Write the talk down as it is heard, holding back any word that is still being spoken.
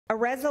A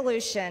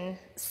resolution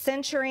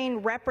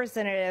censuring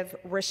Representative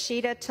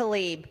Rashida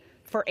Tlaib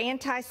for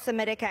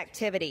anti-Semitic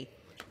activity,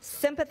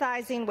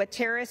 sympathizing with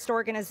terrorist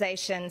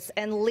organizations,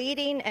 and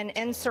leading an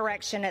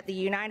insurrection at the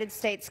United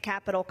States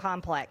Capitol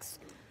complex.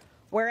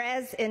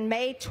 Whereas in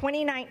May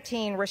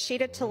 2019,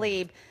 Rashida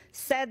Tlaib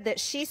said that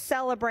she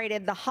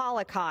celebrated the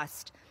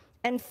Holocaust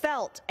and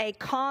felt a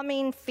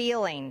calming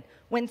feeling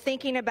when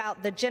thinking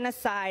about the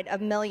genocide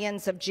of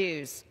millions of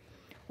Jews.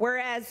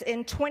 Whereas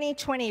in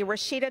 2020,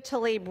 Rashida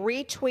Tlaib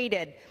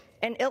retweeted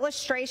an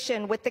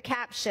illustration with the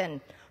caption,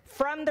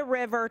 "From the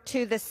river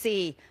to the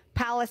sea,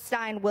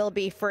 Palestine will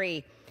be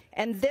free."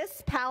 And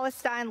this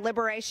Palestine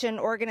Liberation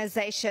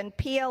Organization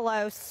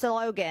PLO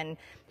slogan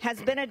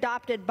has been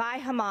adopted by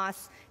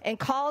Hamas and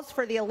calls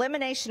for the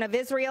elimination of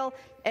Israel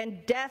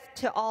and death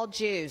to all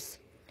Jews.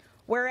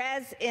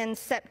 Whereas in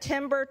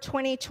September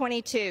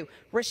 2022,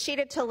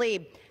 Rashida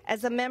Tlaib,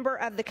 as a member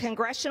of the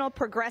Congressional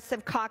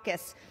Progressive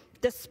Caucus,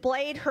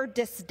 displayed her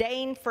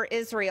disdain for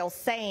Israel,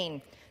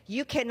 saying,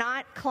 "You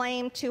cannot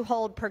claim to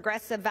hold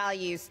progressive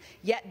values,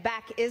 yet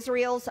back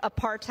Israel's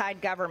apartheid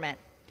government."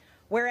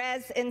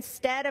 Whereas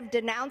instead of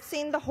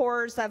denouncing the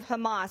horrors of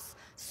Hamas,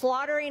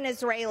 slaughtering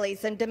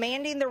Israelis, and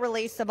demanding the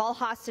release of all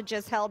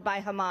hostages held by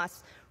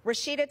Hamas,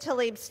 Rashida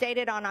Tlaib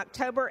stated on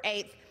October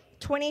 8,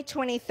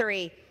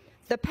 2023,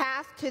 "The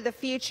path to the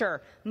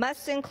future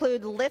must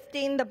include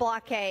lifting the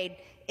blockade,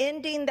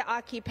 ending the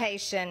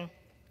occupation,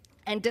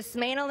 and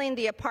dismantling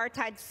the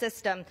apartheid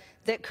system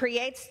that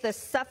creates the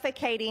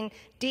suffocating,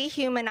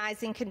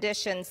 dehumanizing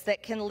conditions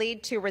that can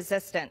lead to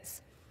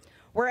resistance."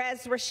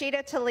 Whereas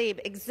Rashida Tlaib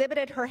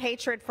exhibited her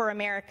hatred for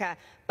America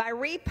by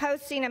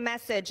reposting a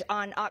message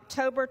on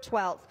October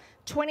 12,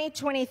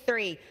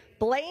 2023,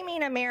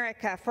 blaming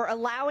America for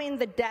allowing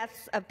the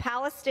deaths of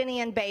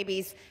Palestinian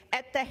babies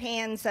at the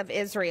hands of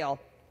Israel.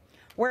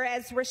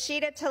 Whereas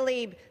Rashida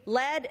Tlaib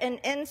led an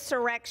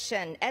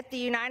insurrection at the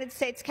United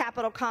States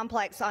Capitol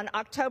complex on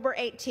October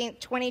 18,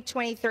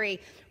 2023,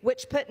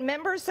 which put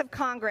members of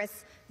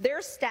Congress,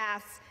 their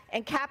staffs,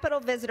 and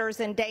Capitol visitors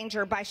in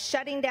danger by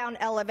shutting down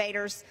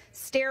elevators,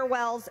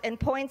 stairwells, and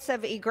points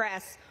of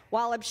egress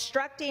while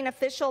obstructing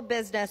official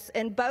business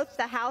in both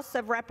the House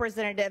of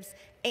Representatives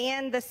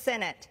and the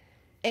Senate,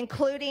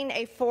 including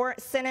a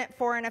Senate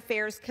Foreign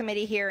Affairs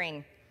Committee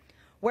hearing.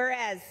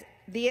 Whereas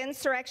the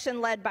insurrection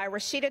led by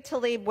Rashida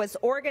Tlaib was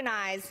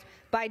organized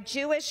by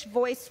Jewish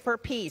Voice for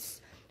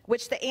Peace,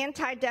 which the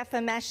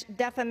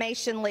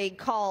Anti-Defamation League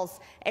calls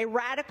a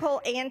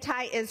radical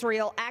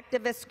anti-Israel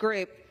activist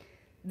group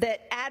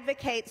that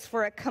advocates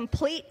for a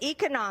complete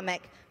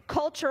economic,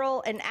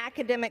 cultural, and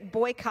academic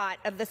boycott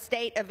of the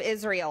State of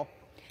Israel,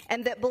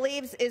 and that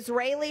believes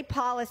Israeli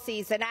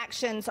policies and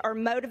actions are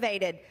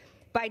motivated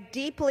by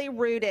deeply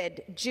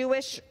rooted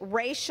Jewish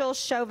racial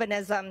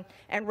chauvinism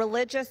and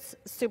religious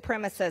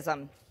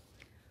supremacism.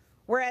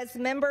 Whereas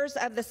members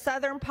of the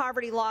Southern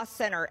Poverty Law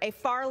Center, a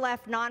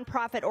far-left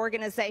nonprofit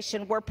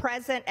organization, were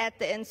present at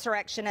the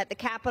insurrection at the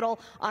Capitol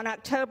on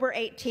October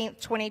 18,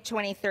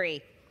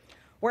 2023.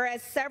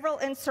 Whereas several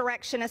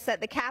insurrectionists at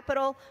the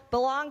Capitol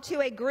belong to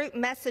a group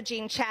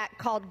messaging chat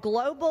called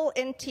Global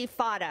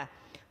Intifada,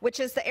 which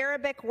is the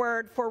Arabic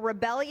word for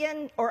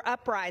rebellion or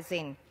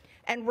uprising,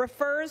 and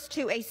refers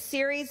to a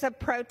series of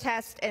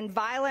protests and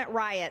violent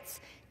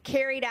riots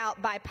carried out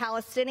by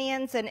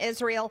Palestinians in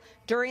Israel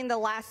during the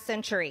last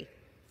century.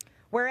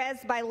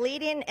 Whereas by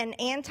leading an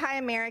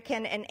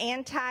anti-American and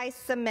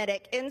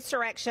anti-Semitic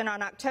insurrection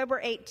on October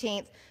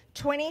 18,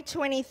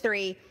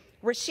 2023,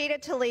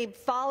 Rashida Tlaib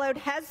followed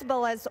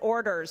Hezbollah's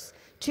orders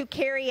to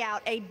carry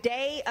out a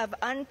day of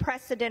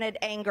unprecedented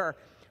anger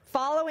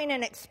following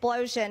an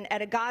explosion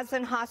at a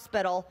Gazan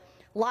hospital,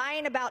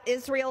 lying about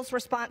Israel's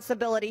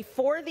responsibility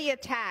for the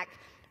attack,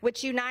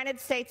 which United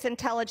States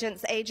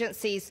intelligence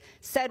agencies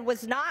said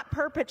was not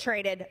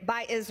perpetrated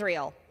by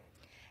Israel.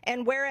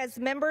 And whereas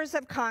members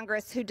of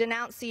Congress who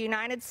denounce the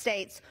United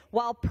States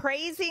while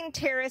praising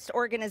terrorist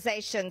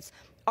organizations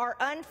are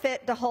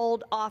unfit to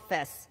hold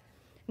office,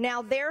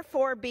 now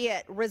therefore be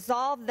it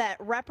resolved that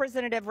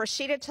Representative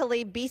Rashida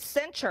Tlaib be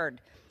censured.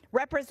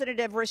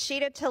 Representative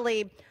Rashida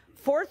Tlaib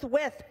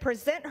forthwith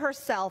present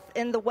herself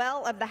in the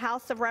well of the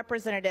House of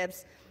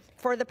Representatives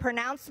for the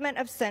pronouncement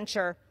of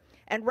censure,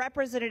 and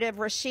Representative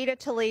Rashida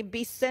Tlaib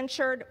be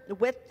censured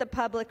with the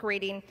public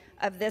reading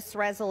of this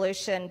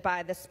resolution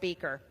by the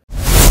Speaker.